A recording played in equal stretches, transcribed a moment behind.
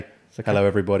Okay. Hello,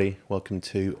 everybody. Welcome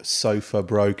to Sofa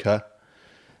Broker,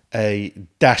 a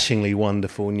dashingly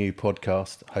wonderful new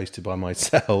podcast hosted by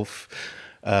myself,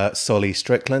 Solly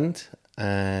Strickland,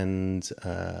 and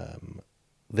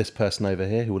this person over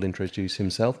here who will introduce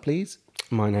himself, please.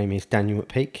 My name is Daniel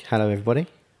McPeak. Hello, everybody.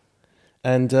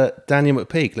 And Daniel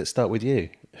McPeak, let's start with you.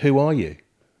 Who are you?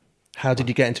 How did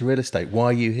you get into real estate? Why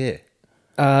are you here?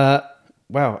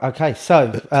 Okay.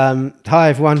 So, hi,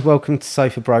 everyone. Welcome to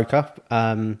Sofa Broker.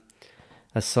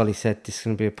 As Solly said, this is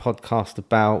going to be a podcast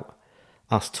about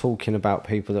us talking about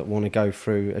people that want to go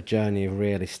through a journey of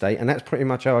real estate. And that's pretty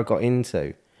much how I got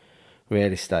into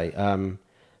real estate.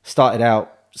 Started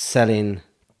out selling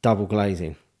double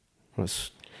glazing.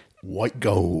 White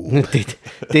gold.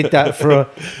 did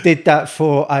that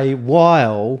for a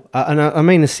while, and I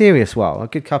mean a serious while, a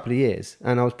good couple of years,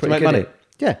 and I was pretty good at it.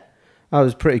 Yeah, I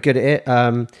was pretty good at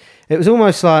it. It was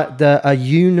almost like a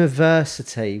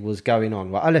university was going on.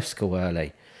 Well, I left school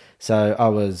early, so I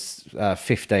was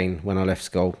 15 when I left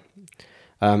school.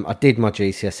 I did my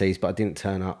GCSEs, but I didn't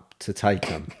turn up to take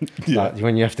them. Yeah. Like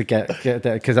when you have to get there,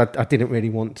 because I didn't really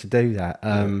want to do that.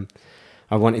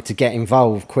 I wanted to get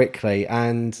involved quickly,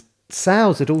 and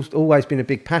sales had always been a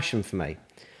big passion for me.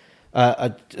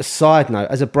 A side note,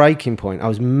 as a breaking point, I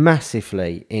was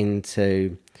massively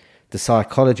into the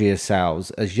psychology of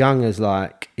sales as young as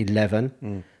like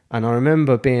 11. And I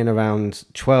remember being around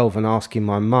 12 and asking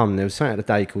my mum, there was something at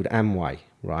the day called Amway,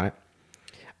 right?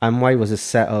 Amway was a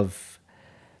set of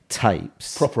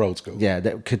tapes. Proper old school. Yeah,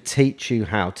 that could teach you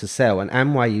how to sell. And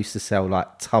Amway used to sell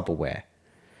like Tupperware.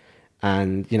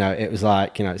 And, you know, it was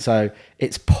like, you know, so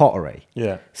it's pottery.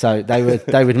 Yeah. So they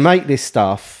would make this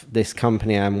stuff, this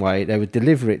company Amway, they would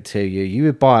deliver it to you. You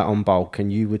would buy it on bulk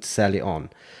and you would sell it on.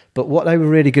 But what they were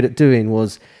really good at doing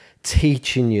was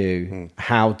teaching you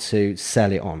how to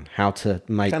sell it on, how to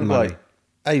make Kind of money. like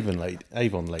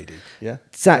Avon lady, yeah?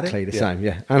 Exactly the same,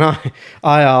 yeah. And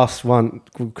I asked one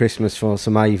Christmas for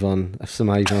some Avon. I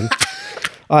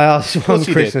asked one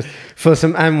Christmas for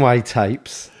some Amway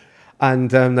tapes. And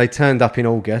they turned up in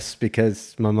August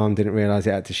because my mum didn't realise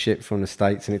it had to ship from the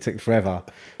States, and it took forever.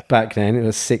 Back then, it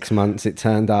was 6 months it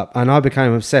turned up. And I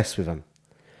became obsessed with them,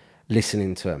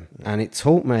 listening to them. And it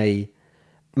taught me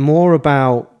more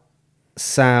about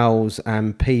sales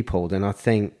and people than I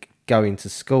think going to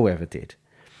school ever did.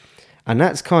 And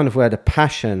that's kind of where the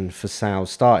passion for sales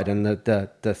started. And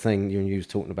the thing you was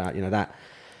talking about, you know, that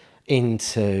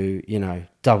into, you know,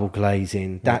 double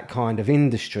glazing, that kind of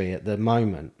industry at the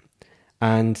moment.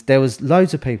 And there was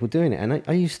loads of people doing it, and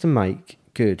I used to make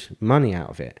good money out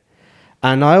of it.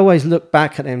 And I always look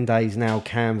back at them days now,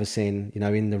 canvassing, you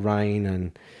know, in the rain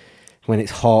and when it's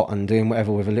hot, and doing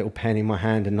whatever with a little pen in my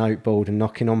hand, a noteboard, and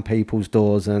knocking on people's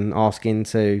doors and asking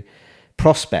to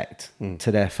prospect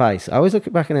to their face. I always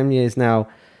look back at them years now,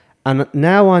 and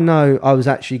now I know I was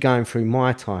actually going through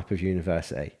my type of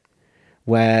university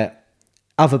where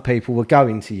other people were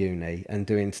going to uni and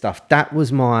doing stuff. That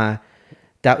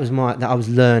I was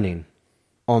learning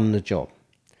on the job,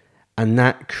 and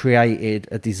that created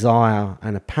a desire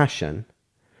and a passion,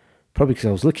 probably because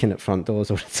I was looking at front doors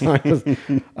all the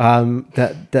time,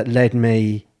 that led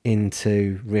me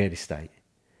into real estate.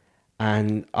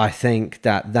 And I think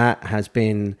that has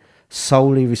been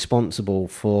solely responsible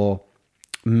for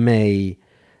me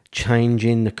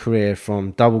changing the career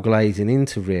from double glazing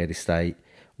into real estate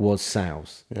was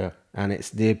sales. Yeah. And it's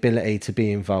the ability to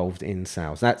be involved in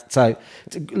sales. That's so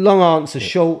it's a long answer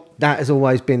short. That has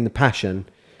always been the passion.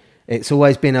 It's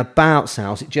always been about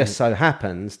sales. It just so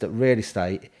happens that real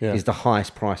estate is the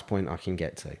highest price point I can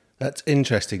get to. That's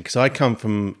interesting because I come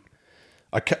from,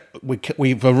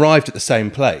 we've arrived at the same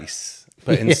place,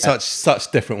 but in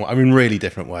such different, I mean, really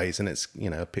different ways. And it's, you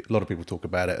know, a lot of people talk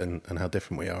about it and how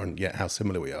different we are, and yet how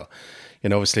similar we are.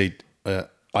 You know, obviously,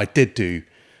 I did do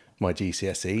my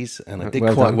GCSEs, and I did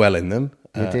quite well in them.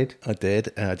 You did? I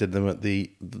did. I did them at the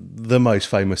most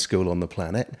famous school on the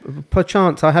planet.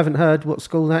 Perchance, I haven't heard what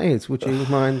school that is. Would you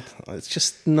mind? It's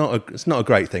just not a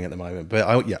great thing at the moment.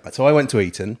 But so I went to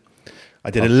Eton. I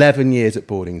did 11 years at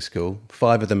boarding school,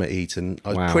 5 of them at Eton.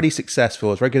 I was pretty successful.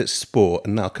 I was very good at sport,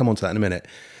 and I'll come on to that in a minute.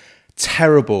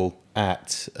 Terrible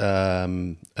at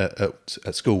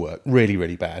schoolwork, really,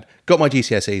 really bad. Got my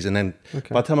GCSEs, and then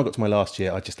by the time I got to my last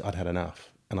year, I'd had enough.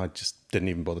 And I just didn't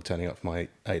even bother turning up for my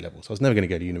A-levels. I was never going to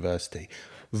go to university.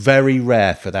 Very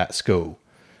rare for that school.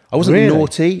 I wasn't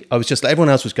naughty. I was just, everyone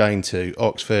else was going to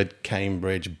Oxford,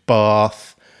 Cambridge,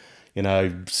 Bath, you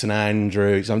know, St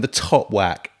Andrews. I'm the top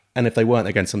whack. And if they weren't,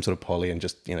 they're going to some sort of poly and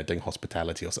just, you know, doing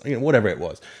hospitality or something, you know, whatever it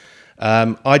was.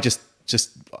 I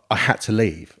had to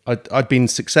leave. I'd been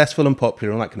successful and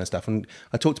popular and all that kind of stuff. And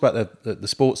I talked about the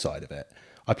sports side of it.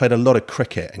 I played a lot of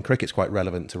cricket, and cricket's quite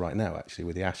relevant to right now, actually,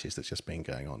 with the Ashes that's just been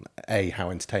going on. A, how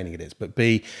entertaining it is, but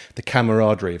B, the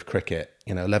camaraderie of cricket.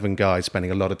 11 guys spending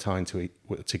a lot of time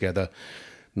together.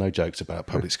 No jokes about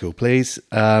public school, please.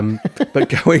 But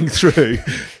going through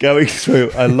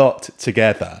a lot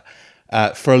together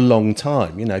for a long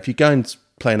time. If you go and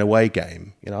play an away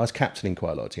game, I was captaining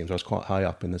quite a lot of teams. I was quite high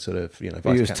up in the sort of, vice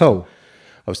captain. You was tall.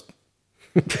 I was.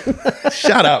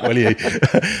 Shut up, will you?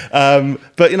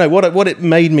 But what it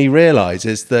made me realise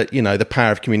is that the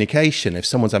power of communication. If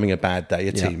someone's having a bad day,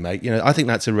 a teammate, I think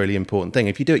that's a really important thing.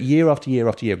 If you do it year after year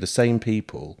after year with the same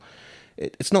people,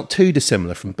 it's not too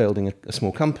dissimilar from building a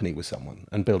small company with someone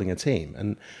and building a team.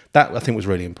 And that I think was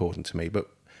really important to me. But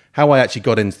how I actually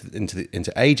got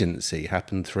into agency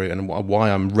happened through, and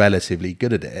why I'm relatively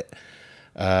good at it.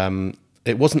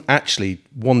 It wasn't actually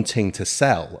wanting to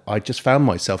sell. I just found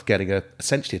myself getting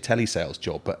essentially a telesales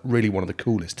job, but really one of the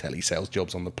coolest telesales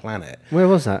jobs on the planet. Where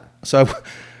was that? So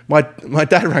my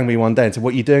dad rang me one day and said,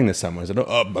 "What are you doing this summer?" I said,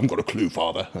 "I haven't got a clue,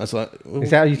 father." I was like, "Is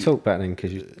that how you talk back then?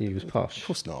 Because you was posh?" Of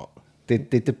course not.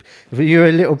 You were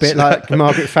a little bit like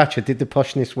Margaret Thatcher. Did the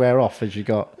poshness wear off as you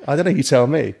got? I don't know. You tell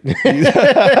me. Maybe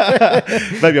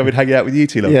I've been hanging out with you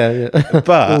too long. Yeah.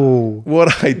 But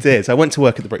what I did, so I went to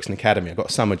work at the Brixton Academy. I got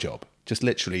a summer job.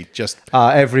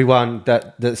 Everyone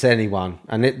that's anyone,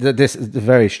 and this is a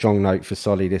very strong note for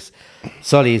Solly.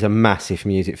 Solly is a massive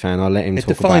music fan. I'll let him talk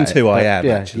about it. It defines who I am,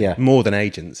 actually, more than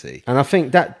agency. And I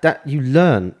think that you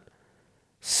learn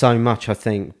so much, I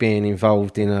think, being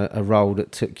involved in a role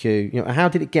that took you. How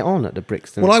did it get on at the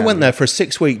Brixton Well, Academy? I went there for a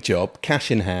 6-week job, cash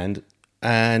in hand,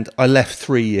 and I left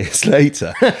 3 years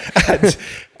later. And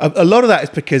a lot of that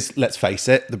is because, let's face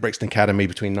it, the Brixton Academy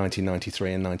between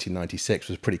 1993 and 1996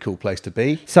 was a pretty cool place to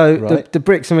be. So right? the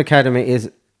Brixton Academy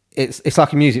it's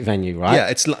like a music venue, right? Yeah,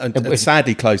 it's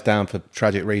sadly closed down for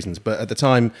tragic reasons. But at the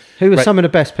time, who were some of the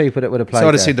best people that would have played? So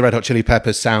I'd there? seen the Red Hot Chili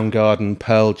Peppers, Soundgarden,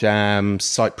 Pearl Jam,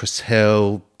 Cypress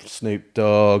Hill, Snoop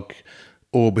Dogg,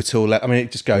 Orbital. I mean,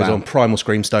 it just goes on. Primal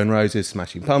Scream, Stone Roses,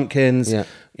 Smashing Pumpkins. Yeah.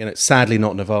 Sadly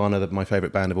not Nirvana, my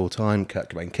favourite band of all time. Kurt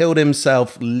Cobain killed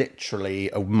himself literally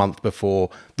a month before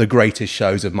the greatest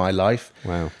shows of my life.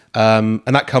 Wow. And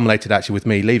that culminated actually with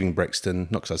me leaving Brixton,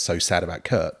 not because I was so sad about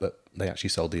Kurt, but they actually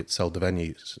sold the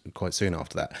venue quite soon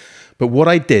after that. But what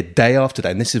I did day after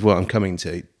day, and this is what I'm coming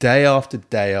to, day after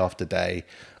day after day,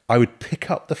 I would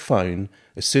pick up the phone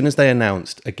as soon as they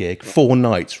announced a gig, 4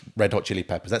 nights, Red Hot Chili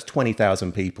Peppers. That's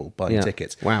 20,000 people buying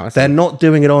tickets. Wow. They're not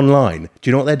doing it online. Do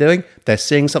you know what they're doing? They're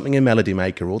seeing something in Melody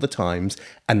Maker all the times,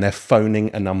 and they're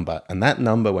phoning a number. And that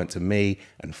number went to me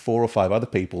and 4 or 5 other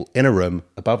people in a room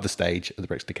above the stage at the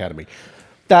Brixton Academy.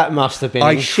 That must have been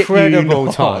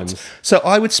incredible times. So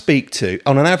I would speak to,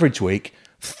 on an average week,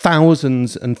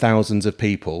 thousands and thousands of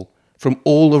people from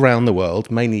all around the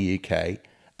world, mainly UK.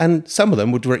 And some of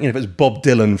them would, if it was Bob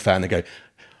Dylan fan, they'd go,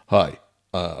 "Hi,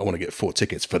 I want to get 4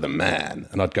 tickets for the man."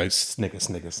 And I'd go, "Snigger,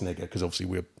 snigger, snigger," because obviously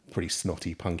we're pretty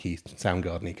snotty, punky,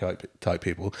 Soundgarden-y type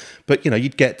people. But,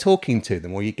 you'd get talking to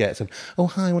them, or you'd get some, "Oh,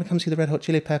 hi, I want to come see the Red Hot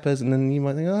Chili Peppers." And then you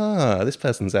might think, this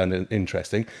person sounds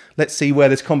interesting. Let's see where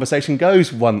this conversation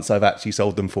goes once I've actually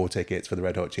sold them 4 tickets for the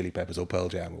Red Hot Chili Peppers or Pearl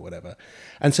Jam or whatever.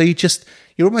 And so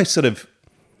you're almost sort of,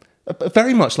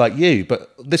 very much like you,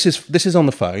 but this is on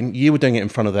the phone. You were doing it in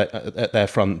front of at their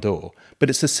front door, but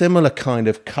it's a similar kind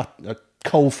of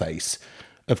coal face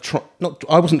of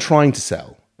I wasn't trying to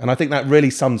sell, and I think that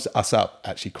really sums us up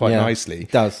actually quite nicely.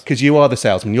 It does, because you are the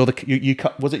salesman. You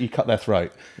cut their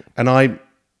throat, and I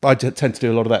tend to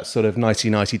do a lot of that sort of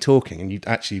nicey talking. And you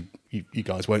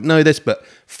guys won't know this, but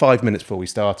 5 minutes before we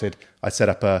started, I set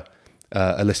up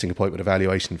a listing appointment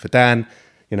evaluation for Dan.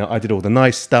 I did all the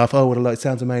nice stuff. Oh, it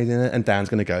sounds amazing. And Dan's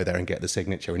going to go there and get the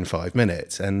signature in 5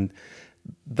 minutes. And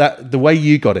that the way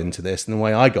you got into this and the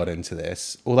way I got into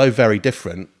this, although very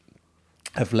different,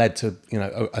 have led to,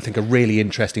 I think a really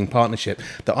interesting partnership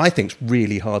that I think is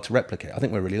really hard to replicate. I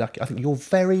think we're really lucky. I think you're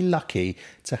very lucky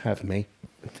to have me.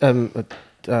 Yeah.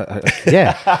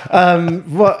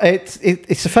 Well, it's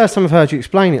the first time I've heard you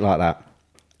explain it like that.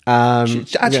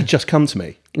 It's actually just come to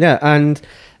me. Yeah, and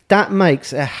that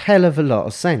makes a hell of a lot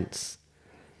of sense.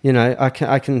 I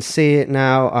can see it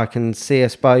now. I can see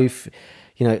us both,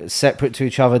 separate to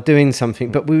each other, doing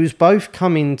something. But we was both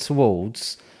coming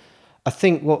towards, I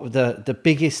think what the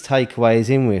biggest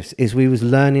takeaway is we was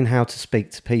learning how to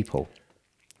speak to people.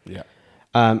 Yeah.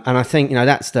 And I think,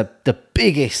 that's the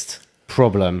biggest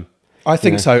problem. I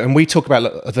think so. And we talk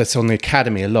about this on the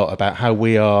Academy a lot, about how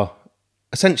we are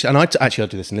essentially, and I do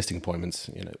this in listing appointments,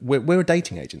 we're a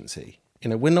dating agency.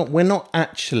 We're not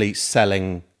actually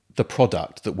selling the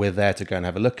product that we're there to go and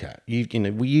have a look at.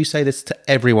 You say this to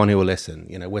everyone who will listen.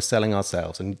 We're selling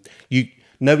ourselves, and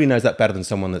nobody knows that better than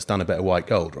someone that's done a bit of white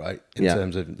gold, right? In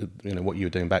terms of what you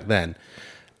were doing back then,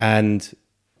 and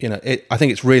I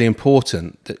think it's really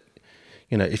important that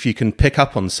if you can pick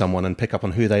up on someone and pick up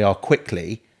on who they are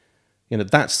quickly,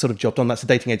 that's sort of job done. That's the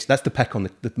dating age. That's the peck on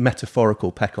the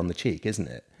metaphorical peck on the cheek, isn't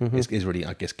it? Mm-hmm. Is really,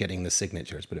 I guess, getting the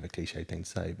signature is a bit of a cliche thing to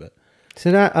say, but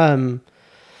so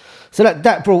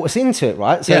that brought us into it,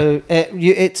 right? So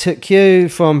it took you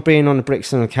from being on the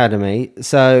Brixton Academy.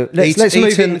 So let's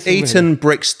move into Eton,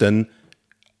 Brixton,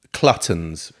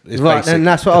 Cluttons. Right, and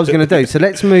that's what I was going to do. So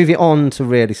let's move it on to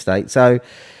real estate. So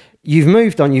you've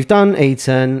moved on. You've done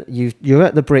Eton. You're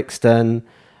at the Brixton.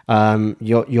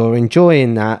 You're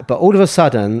enjoying that, but all of a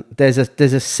sudden there's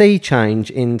a sea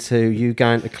change into you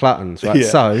going to Cluttons, right? Yeah.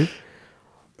 So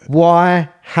why,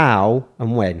 how,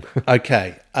 and when?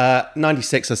 Okay,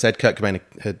 96. I said Kurt Cobain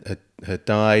had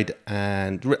died,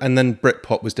 and then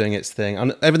Britpop was doing its thing.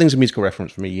 And everything's a musical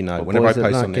reference for me, Whenever I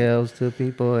post on girls to be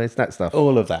boys, that stuff,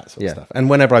 all of that sort of stuff. And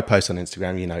whenever I post on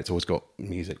Instagram, it's always got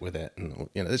music with it, and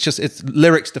it's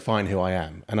lyrics define who I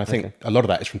am, and I think a lot of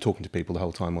that is from talking to people the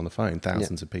whole time on the phone,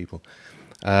 thousands of people.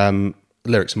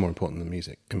 Lyrics are more important than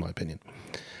music, in my opinion.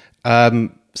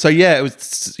 So it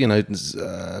was,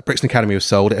 Brixton Academy was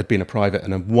sold. It had been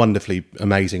a wonderfully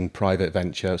amazing private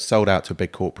venture, sold out to a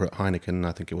big corporate, Heineken,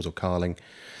 I think it was, or Carling.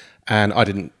 And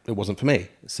it wasn't for me.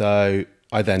 So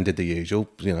I then did the usual,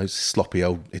 sloppy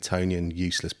old Etonian,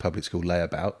 useless public school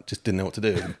layabout. Just didn't know what to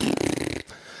do.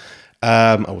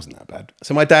 I wasn't that bad.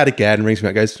 So my dad again rings me up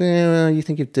and goes, you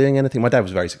think you're doing anything? My dad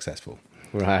was very successful.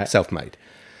 Right. Self-made.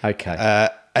 Okay.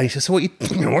 And he said, so what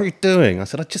are you doing? I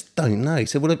said, I just don't know. He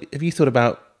said, well, have you thought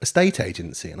about a estate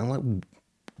agency? And I'm like,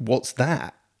 what's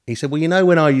that? He said, well,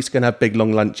 when I used to go and have big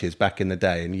long lunches back in the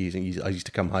day, and I used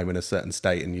to come home in a certain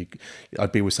state, and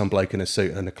I'd be with some bloke in a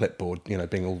suit and a clipboard,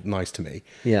 being all nice to me.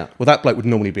 Yeah. Well, that bloke would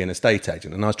normally be an estate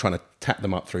agent, and I was trying to tap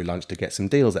them up through lunch to get some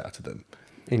deals out of them.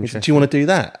 He said, do you want to do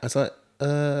that? I was like,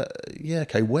 yeah,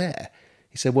 okay, where?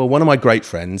 He said, well, one of my great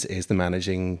friends is the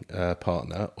managing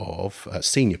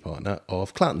senior partner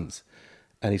of Cluttons.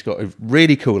 And he's got a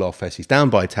really cool office. He's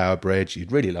down by Tower Bridge.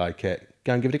 You'd really like it.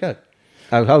 Go and give it a go.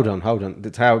 Oh, hold on.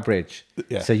 The Tower Bridge.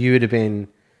 Yeah. So you would have been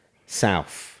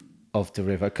south of the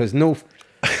river, because north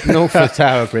of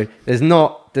Tower Bridge, there's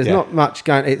not much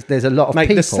going. There's a lot of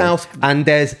people. The south, and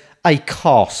there's a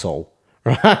castle,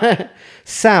 right?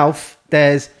 South.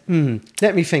 There's,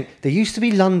 let me think. There used to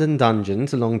be London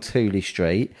Dungeons along Tooley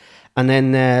Street, and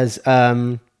then there's,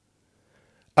 not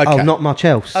much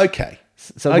else. Okay.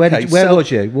 So where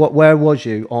was you? Where was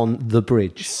you on the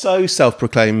bridge? So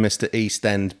self-proclaimed Mr. East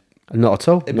End. Not at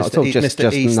all. Not at all. Just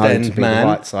East known End to be man.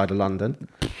 The right side of London.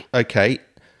 Okay.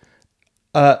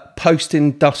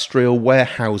 Post-industrial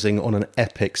warehousing on an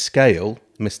epic scale,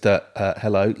 Mr.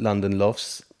 Hello, London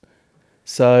Lofts.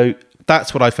 So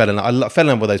that's what I fell in love. I fell in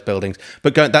love with those buildings,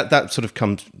 but that sort of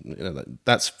comes,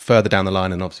 that's further down the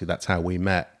line, and obviously that's how we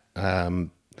met.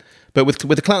 But with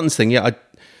the Cluttons thing, I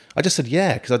just said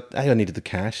yeah, because I needed the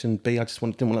cash, and B, I just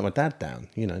didn't want to let my dad down.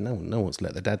 No one wants to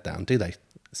let their dad down, do they?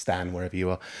 Stan, wherever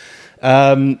you are.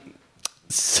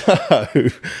 So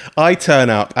I turn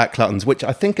up at Cluttons, which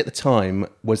I think at the time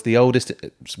would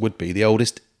be the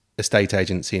oldest estate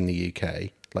agency in the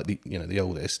UK, like the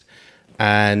oldest.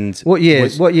 And what year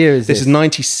is this? This is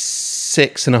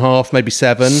 96 and a half, maybe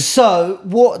 7. So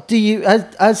what do you,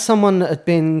 as someone that had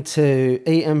been to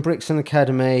Eton, Brixton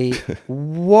Academy,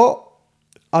 what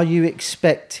are you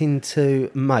expecting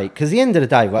to make? Because at the end of the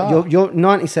day, right, you're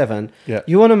 97. Yeah.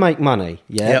 You want to make money.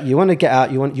 Yeah. Yep. You want to get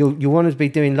out. You want to be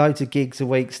doing loads of gigs a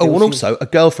week. And also a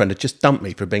girlfriend had just dumped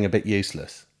me for being a bit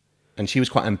useless, and she was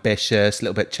quite ambitious, a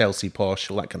little bit Chelsea posh,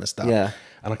 all that kind of stuff. Yeah.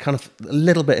 And I kind of, a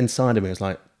little bit inside of me was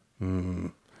like, I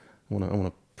want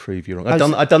to prove you wrong.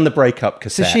 I'd done the breakup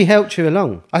cassette. So she helped you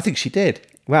along. I think she did.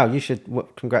 Wow, you should.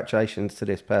 Congratulations to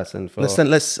this person for. I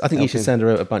think you should send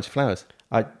her a bunch of flowers.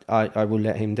 I will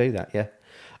let him do that. Yeah,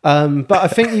 but I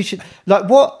think you should. Like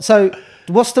what? So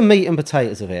what's the meat and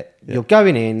potatoes of it? Yeah. You're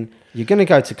going in. You're going to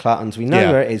go to Cluttons. We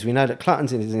know where it is. We know that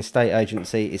Cluttons is an estate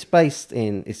agency. It's based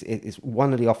in. It's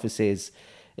one of the offices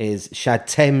is Shad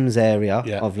Thames area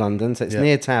of London. So it's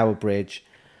near Tower Bridge.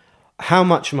 How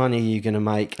much money are you going to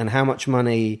make, and how much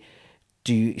money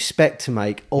do you expect to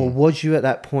make? Or was you at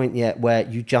that point yet where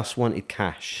you just wanted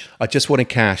cash? I just wanted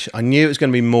cash. I knew it was going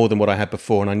to be more than what I had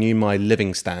before, and I knew my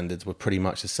living standards were pretty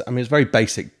much the same. I mean, it was very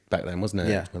basic back then, wasn't it?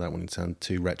 Yeah. Without wanting to sound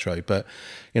too retro. But,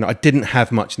 I didn't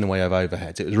have much in the way of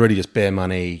overheads. It was really just bare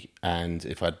money, and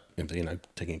if I'd,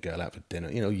 taking a girl out for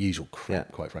dinner, usual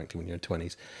crap, quite frankly, when you're in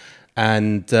 20s.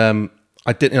 And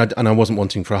I didn't, and I wasn't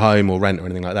wanting for a home or rent or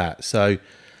anything like that. So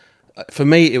for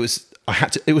me, it was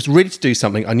really to do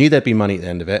something. I knew there'd be money at the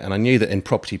end of it, and I knew that in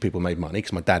property people made money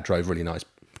because my dad drove really nice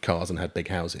cars and had big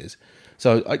houses.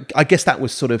 So I guess that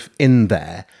was sort of in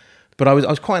there. But I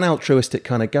was quite an altruistic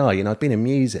kind of guy. I'd been in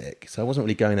music, so I wasn't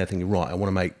really going there thinking, right, I want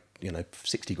to make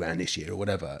 60 grand this year or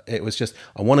whatever. It was just,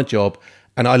 I want a job,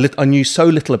 and I knew so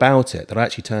little about it that I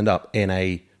actually turned up in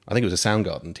I think it was a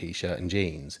Soundgarden t-shirt and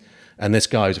jeans. And this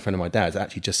guy who's a friend of my dad's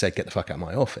actually just said, "Get the fuck out of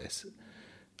my office."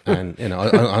 And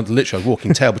I literally was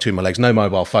walking tail between my legs, no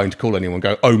mobile phone to call anyone.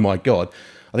 Go, oh my god!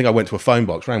 I think I went to a phone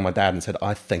box, rang my dad, and said,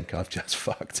 "I think I've just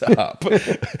fucked up."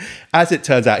 As it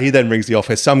turns out, he then rings the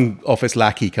office. Some office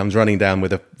lackey comes running down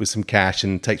with some cash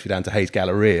and takes me down to Hayes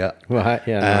Galleria. Right,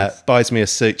 yeah, nice. Buys me a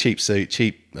cheap suit,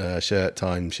 shirt,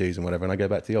 tie, shoes, and whatever. And I go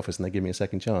back to the office, and they give me a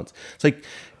second chance. So,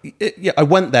 I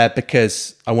went there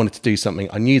because I wanted to do something.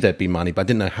 I knew there'd be money, but I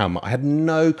didn't know how much. I had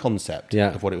no concept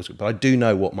of what it was. But I do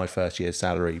know what my first year's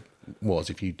salary was,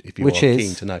 if you are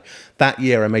keen to know. That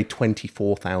year I made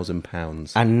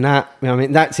 £24,000. And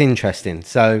that's interesting.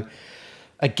 So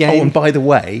again, and by the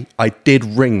way, I did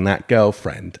ring that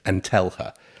girlfriend and tell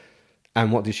her.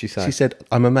 And what did she say? She said,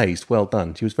 "I'm amazed, well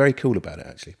done." She was very cool about it,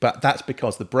 actually. But that's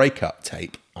because the breakup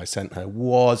tape I sent her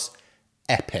was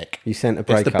epic. You sent a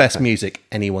breakup tape? It's the best music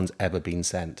anyone's ever been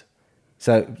sent.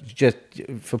 So just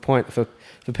for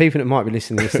people that might be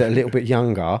listening to this that are a little bit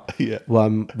younger,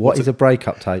 what is a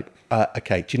breakup tape?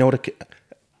 Okay, do you know what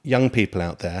young people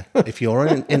out there, if you're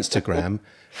on Instagram,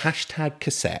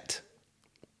 #cassette.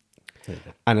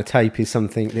 And a tape is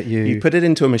something that you put it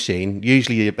into a machine,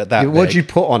 usually about that What do you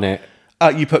put on it?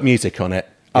 You put music on it.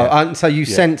 Yeah. Oh, so you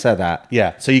sent her that?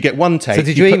 Yeah, so you get one tape. So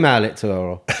did you email it to her?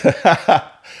 Or?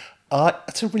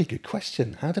 That's a really good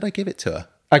question. How did I give it to her?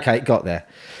 Okay, got there.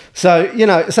 So,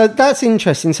 so that's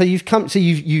interesting. So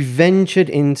you've ventured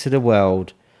into the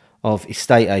world of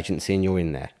estate agency, and you're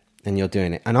in there and you're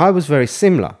doing it. And I was very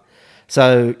similar.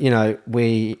 So,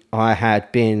 I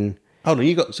had been... Hold on,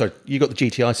 you got the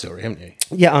GTI story, haven't you?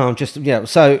 Yeah,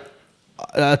 So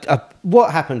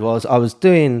what happened was I was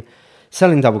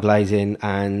selling double glazing,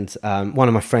 and one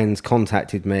of my friends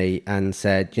contacted me and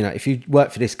said, if you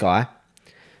work for this guy,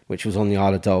 which was on the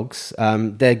Isle of Dogs,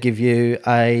 they'll give you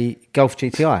a Golf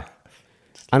GTI.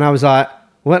 And I was like,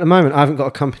 well, at the moment, I haven't got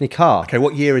a company car. Okay,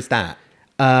 what year is that?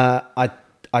 I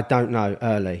don't know,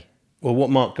 early. Well, what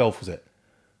Mark Golf was it?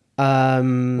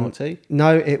 Mark T?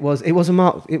 No, it was a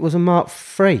Mark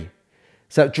 3.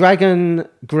 So Dragon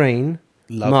Green,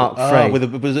 Mark 3.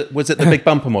 Was it the big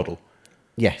bumper model?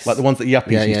 Yes. Like the ones that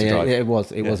yuppies used to drive? Yeah, it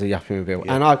was a yuppie mobile.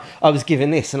 Yeah. And I was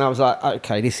given this, and I was like,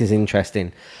 okay, this is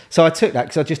interesting. So I took that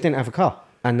because I just didn't have a car.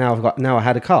 And now I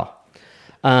had a car.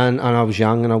 And I was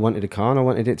young, and I wanted a car, and I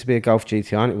wanted it to be a Golf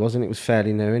GTI, and it wasn't. It was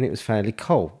fairly new, and it was fairly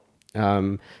cool.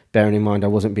 Bearing in mind I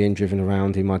wasn't being driven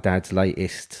around in my dad's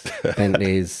latest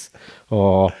Bentleys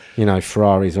or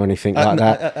Ferraris or anything like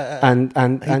that.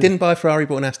 And he didn't buy a Ferrari,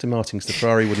 but an Aston Martin because the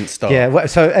Ferrari wouldn't start. Yeah, well,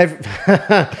 so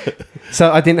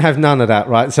I didn't have none of that,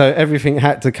 right? So everything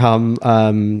had to come,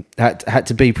 had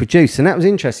to be produced, and that was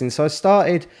interesting. So I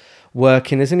started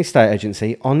working as an estate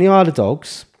agency on the Isle of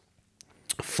Dogs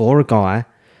for a guy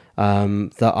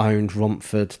that owned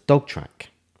Romford Dog Track.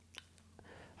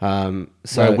 So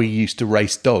where we used to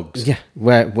race dogs. Yeah,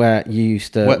 where you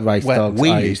used to race dogs.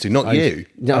 We used to, not you.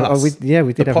 No,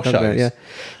 we did have a dog. Yeah.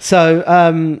 So,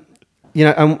 and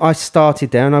I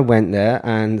started there, and I went there,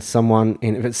 and someone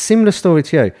similar story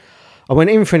to you. I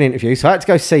went in for an interview, so I had to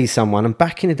go see someone. And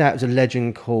back in the day, it was a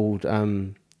legend called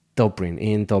Ian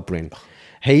Dobrin.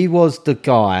 He was the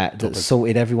guy that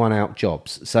sorted everyone out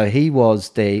jobs. So he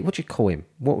was what would you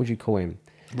call him?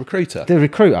 Recruiter. The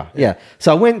recruiter, yeah.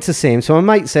 So I went to see him. So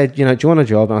my mate said, do you want a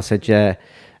job? And I said, yeah.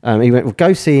 He went, well,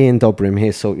 go see Ian Dobrin.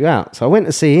 He'll sort you out. So I went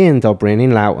to see Ian Dobrin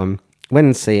in Loughton. Went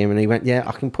and see him, and he went, yeah,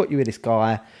 I can put you with this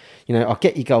guy. I'll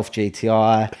get you Golf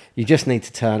GTI. You just need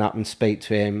to turn up and speak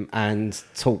to him and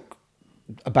talk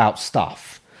about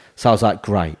stuff. So I was like,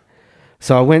 great.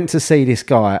 So I went to see this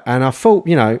guy, and I thought,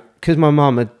 because my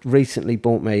mum had recently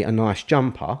bought me a nice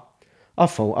jumper, I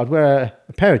thought I'd wear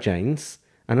a pair of jeans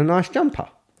and a nice jumper.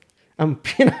 We're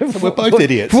both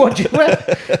idiots. What do you wear?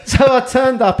 So I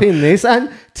turned up in this,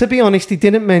 and to be honest, he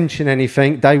didn't mention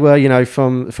anything. They were,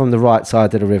 from the right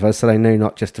side of the river, so they knew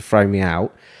not just to throw me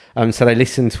out. So they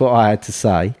listened to what I had to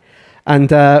say. And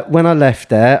when I left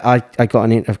there, I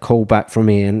got a call back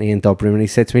from Ian Dobrin, and he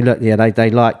said to me, look, yeah,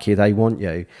 they like you, they want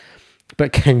you,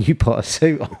 but can you put a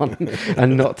suit on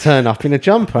and not turn up in a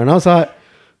jumper? And I was like,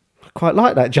 quite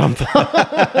like that jumper.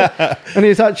 And he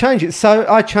was like, change it. So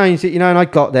I changed it, and I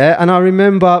got there, and I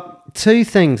remember two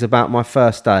things about my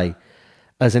first day.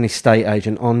 as an estate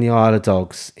agent on the Isle of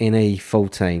Dogs in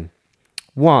E14.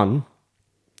 One,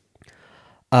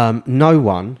 no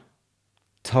one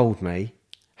told me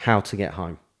how to get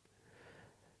home.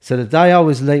 So the day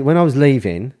when I was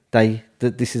leaving,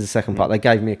 this is the second part. They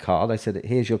gave me a car. They said,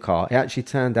 "Here's your car." It actually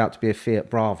turned out to be a Fiat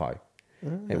Bravo.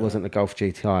 It wasn't a Golf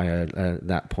GTI at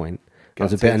that point. I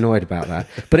was a bit annoyed about that,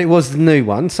 but it was the new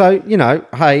one. So,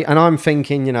 hey, and I'm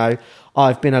thinking,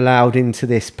 I've been allowed into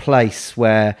this place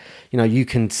where, you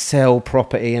can sell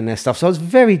property and their stuff. So I was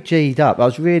very G'd up. I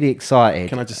was really excited.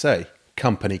 Can I just say,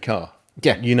 company car?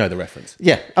 Yeah. You know the reference.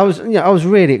 Yeah, I was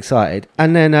really excited.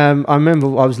 And then I remember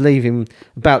I was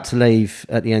about to leave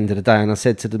at the end of the day, and I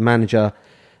said to the manager,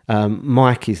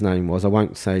 Mike, his name was, I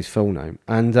won't say his full name,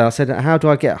 and I said, "How do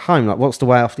I get home? Like, what's the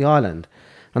way off the island?"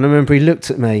 And I remember he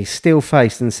looked at me,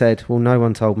 still-faced, and said, "Well, no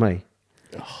one told me."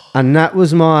 And that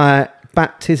was my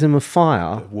baptism of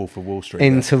fire, Wolf of Wall Street,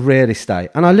 into real estate.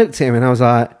 And I looked at him and I was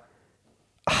like,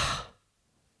 a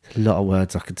lot of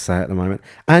words I could say at the moment.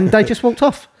 And they just walked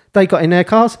off. They got in their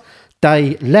cars,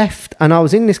 they left, and I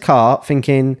was in this car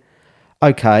thinking,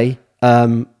 okay,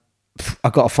 I've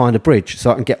got to find a bridge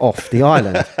so I can get off the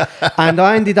island. And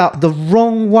I ended up the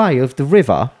wrong way of the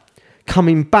river,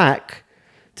 coming back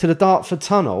to the Dartford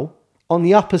Tunnel on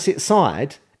the opposite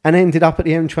side, and ended up at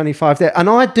the M25 there. And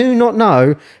I do not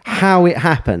know how it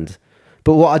happened.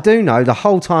 But what I do know, the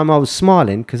whole time I was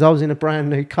smiling because I was in a brand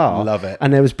new car. Love it.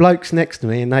 And there was blokes next to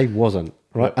me and they wasn't.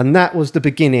 Right. Yep. And that was the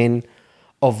beginning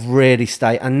of real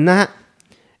estate. And that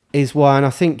is why, and I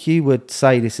think you would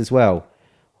say this as well,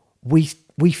 we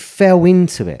fell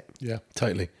into it. Yeah,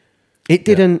 totally. It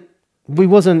didn't, we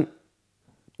wasn't.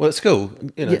 Well, at school,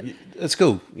 at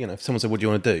school, if someone said, "What do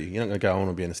you want to do?" You're not going to go, "I want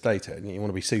to be an estate agent." You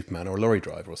want to be Superman or a lorry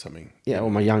driver or something. Yeah,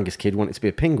 well, my youngest kid wanted to be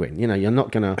a penguin. You're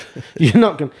not going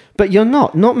to, but you're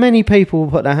not. Not many people will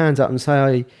put their hands up and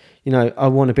say, I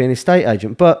want to be an estate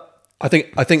agent. But I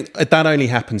think that only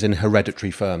happens in hereditary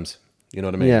firms. You know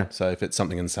what I mean? Yeah. So if it's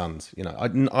something and sons,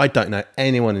 I don't know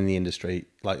anyone in the industry.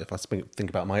 Like if I think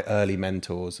about my early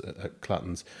mentors at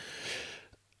Clutton's.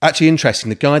 Actually, interesting.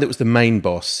 The guy that was the main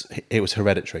boss, it was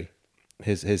hereditary.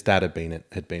 His dad had been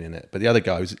in it, but the other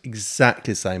guy was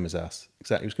exactly the same as us.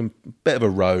 Exactly, he was a bit of a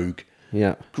rogue.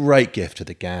 Yeah, great gift to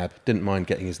the gab. Didn't mind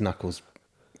getting his knuckles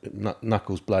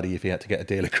bloody if he had to get a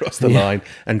deal across the line,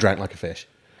 and drank like a fish.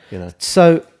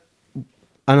 So,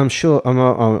 and I'm sure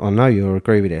I know you'll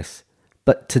agree with this,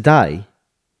 but today,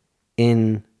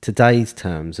 in today's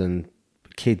terms, and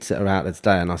kids that are out there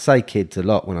today, and I say kids a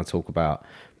lot when I talk about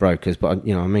brokers, but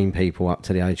I mean people up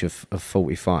to the age of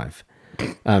 45,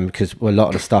 because a lot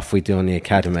of the stuff we do on the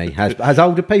academy has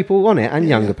older people on it and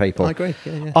younger people. I agree.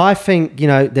 Yeah. I think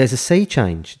there's a sea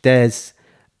change. There's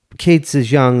kids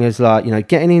as young as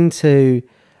getting into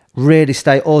real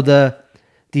estate, or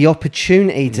the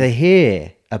opportunity to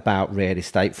hear about real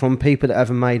estate from people that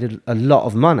haven't made a lot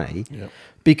of money. Yeah.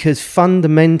 Because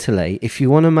fundamentally, if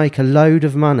you want to make a load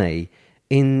of money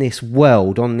in this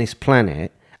world, on this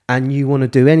planet, and you want to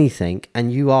do anything,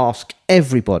 and you ask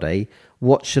everybody,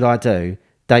 "What should I do?"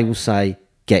 they will say,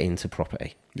 "Get into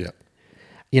property."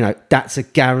 Yeah. That's a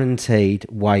guaranteed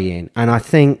way in. And I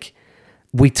think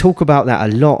we talk about that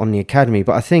a lot on the academy,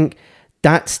 but I think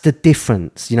that's the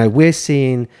difference. We're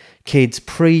seeing kids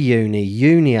pre-uni,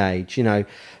 uni age,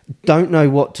 don't know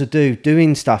what to do,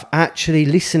 doing stuff, actually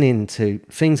listening to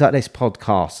things like this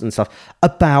podcast and stuff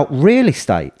about real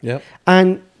estate. Yeah.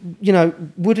 And,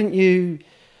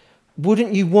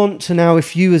 wouldn't you want to now,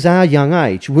 if you was our young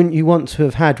age, wouldn't you want to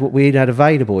have had what we'd had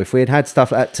available, if we had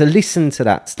stuff like that, to listen to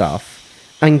that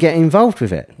stuff and get involved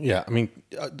with it? Yeah, I mean,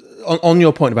 on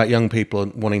your point about young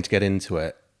people wanting to get into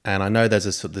it, and I know there's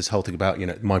this whole thing about,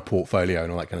 my portfolio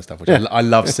and all that kind of stuff, which I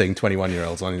love seeing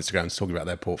 21-year-olds on Instagram talking about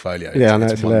their portfolio. Yeah, I know,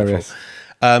 it's hilarious.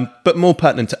 But more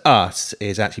pertinent to us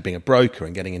is actually being a broker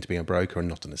and getting into being a broker and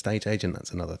not an estate agent.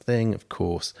 That's another thing, of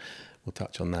course. We'll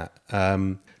touch on that.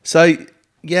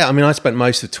 Yeah, I mean, I spent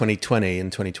most of 2020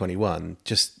 and 2021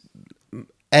 just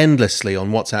endlessly on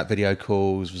WhatsApp video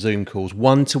calls, Zoom calls,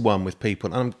 one-to-one with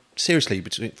people. And I'm seriously,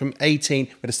 from 18,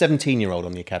 we had a 17-year-old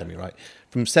on the academy, right?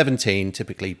 From 17,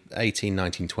 typically 18,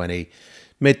 19, 20,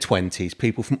 mid-20s,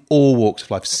 people from all walks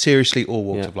of life, seriously all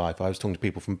walks of life. I was talking to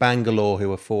people from Bangalore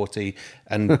who are 40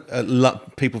 and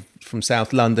people from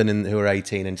South London who are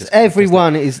 18. And just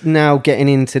everyone is now getting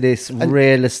into this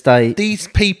real estate these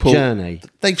people journey.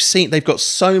 They've got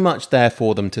so much there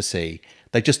for them to see.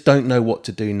 They just don't know what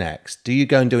to do next. Do you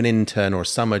go and do an intern or a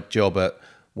summer job at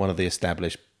one of the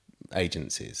established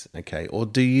agencies, okay? Or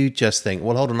do you just think,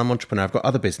 well, hold on, I'm an entrepreneur, I've got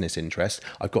other business interests,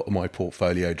 I've got my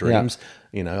portfolio dreams,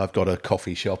 I've got a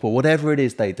coffee shop or whatever it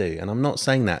is they do. And I'm not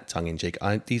saying that tongue in cheek.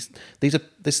 This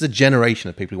is a generation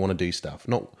of people who want to do stuff,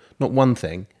 not one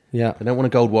thing. Yeah. They don't want a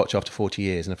gold watch after 40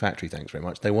 years in a factory, thanks very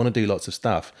much. They want to do lots of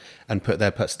stuff and put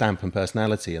their stamp and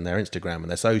personality and their Instagram and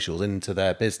their socials into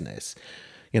their business.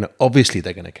 Obviously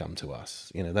they're going to come to us.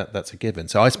 That's a given.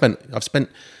 So I've spent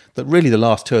the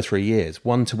last 2 or 3 years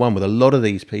one-to-one with a lot of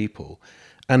these people,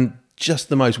 and just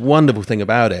the most wonderful thing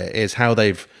about it is how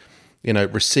they've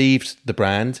received the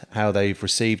brand, how they've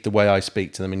received the way I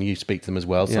speak to them, and you speak to them as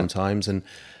well sometimes, and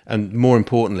more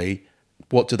importantly,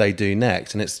 what do they do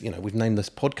next? And it's we've named this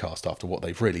podcast after what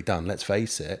they've really done. Let's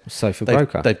face it, Sofa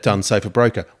Broker. They've done Sofa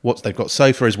Broker. What they've got,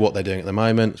 Sofa is what they're doing at the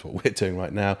moment. It's what we're doing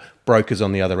right now. Broker's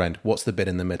on the other end. What's the bit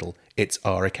in the middle? It's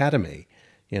our academy.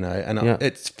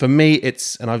 It's for me.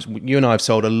 You and I have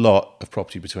sold a lot of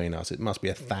property between us. It must be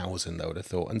 1,000, I would have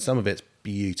thought, and some of it's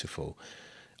beautiful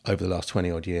over the last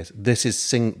 20 odd years. This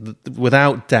is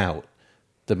without doubt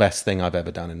the best thing I've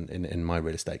ever done in my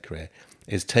real estate career.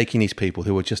 Is taking these people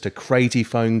who were just a crazy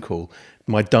phone call,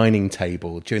 my dining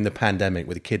table during the pandemic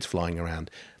with the kids flying around.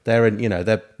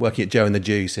 They're working at Joe and the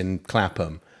Juice in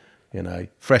Clapham,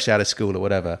 fresh out of school or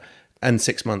whatever. And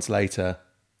 6 months later,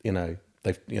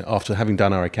 they've after having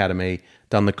done our academy,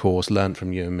 done the course, learned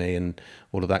from you and me, and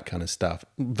all of that kind of stuff.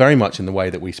 Very much in the way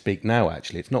that we speak now.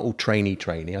 Actually, it's not all trainee.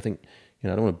 I think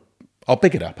I'll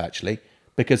pick it up actually,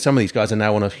 because some of these guys are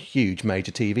now on a huge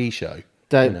major TV show.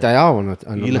 They are on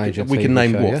a major we TV can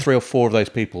name show, 3 or 4 of those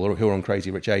people who are on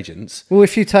Crazy Rich Agents. Well,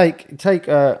 if you take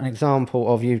an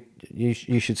example of you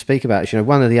should speak about it.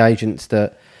 One of the agents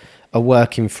that are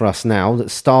working for us now that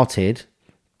started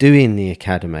doing the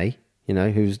academy,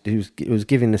 who's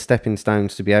given the stepping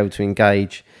stones to be able to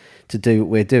engage to do what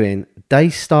we're doing. They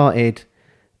started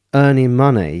earning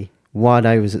money while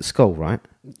they was at school, right?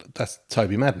 That's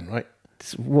Toby Madden, right?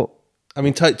 What? I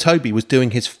mean, Toby was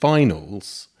doing his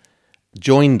finals.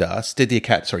 Joined us, did the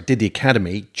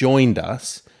academy, joined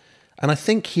us, and I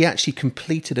think he actually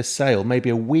completed a sale maybe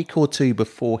a week or 2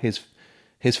 before his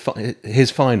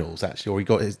finals, actually, or he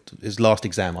got his last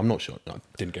exam. I'm not sure. I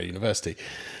didn't go to university.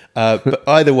 But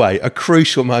either way, a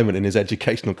crucial moment in his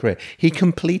educational career. He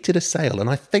completed a sale, and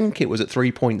I think it was at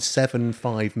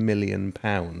 £3.75 million,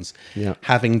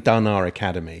 having done our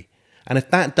academy. And if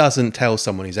that doesn't tell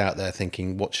someone who's out there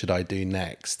thinking, what should I do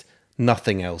next?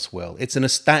 Nothing else will.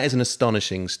 That is an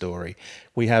astonishing story.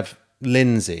 We have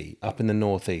Lindsay up in the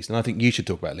northeast, and I think you should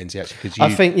talk about Lindsay actually, because I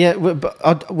think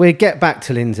we'll get back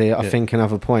to Lindsay. I think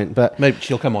another point, but maybe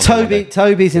she'll come on.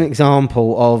 Toby's an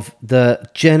example of the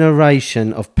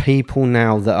generation of people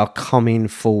now that are coming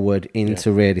forward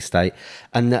into real estate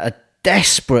and that are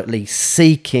desperately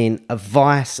seeking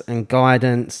advice and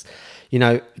guidance.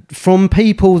 From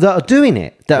people that are doing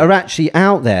it, that are actually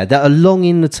out there, that are long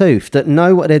in the tooth, that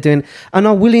know what they're doing, and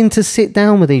are willing to sit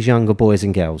down with these younger boys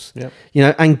and girls,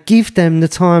 and give them the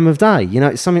time of day.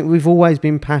 It's something we've always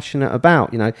been passionate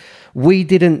about. We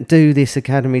didn't do this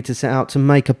academy to set out to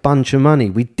make a bunch of money.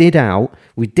 We did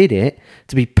it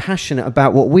to be passionate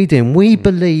about what we do. And we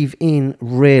believe in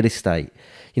real estate.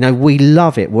 We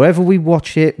love it. Wherever we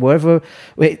watch it, wherever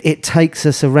it takes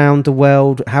us around the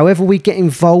world, however we get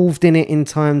involved in it in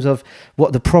terms of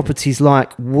what the property's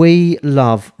like, we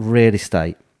love real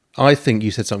estate. I think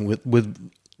you said something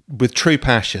with true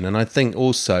passion, and I think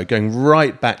also going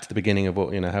right back to the beginning of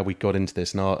what how we got into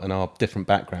this and our different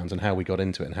backgrounds and how we got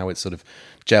into it and how it's sort of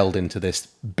gelled into this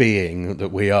being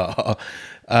that we are.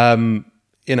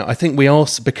 I think we are,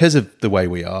 because of the way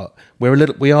we are,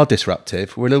 we are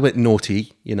disruptive. We're a little bit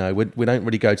naughty. We don't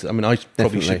really go to. I mean, I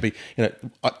probably should be.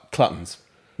 Cluttons.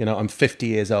 I'm 50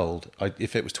 years old.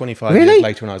 If it was 25 years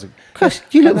later when I was, Chris,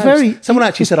 you look very. Someone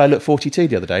actually said I look 42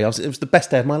 the other day. It was the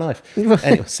best day of my life.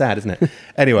 Anyway, sad, isn't it?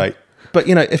 Anyway, but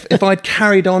if I'd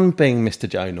carried on being Mr.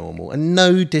 Joe Normal, and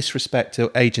no disrespect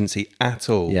to agency at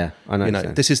all. Yeah, I know.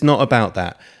 This is not about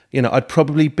that. I'd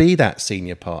probably be that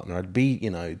senior partner. I'd be,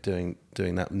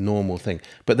 doing that normal thing.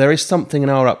 But there is something in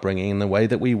our upbringing and the way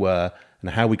that we were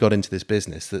and how we got into this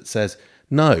business that says,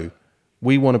 no,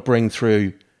 we want to bring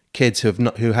through kids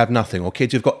who have nothing, or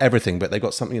kids who've got everything, but they've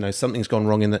got something, something's gone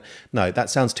wrong in that. No, that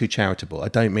sounds too charitable. I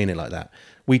don't mean it like that.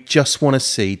 We just want to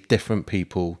see different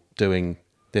people doing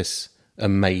this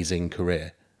amazing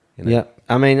career. Yeah.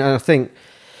 I mean, I think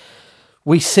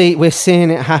we're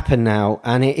seeing it happen now,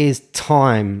 and it is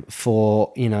time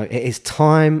for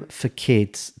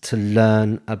kids to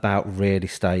learn about real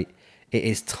estate. It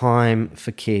is time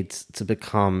for kids to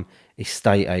become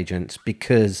estate agents,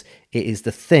 because it is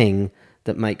the thing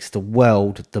that makes the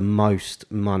world the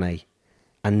most money.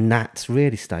 And that's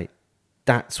real estate.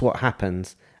 That's what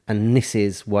happens. And this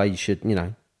is why you should,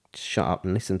 shut up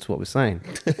and listen to what we're saying.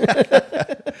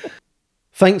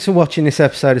 Thanks for watching this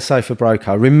episode of Sofa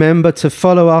Broker. Remember to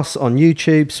follow us on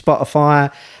YouTube,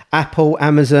 Spotify, Apple,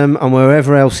 Amazon, and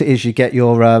wherever else it is you get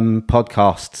your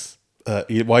podcasts. Why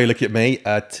are you looking at me?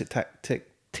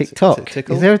 TikTok.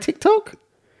 Is there a TikTok?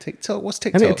 TikTok? What's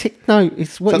TikTok? No,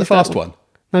 it's what is that the fast one?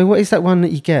 No, what is that one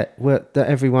that you get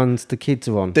that the kids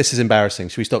are on? This is embarrassing.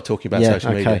 Should we stop talking about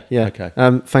social media? Yeah. Okay.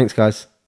 Thanks, guys.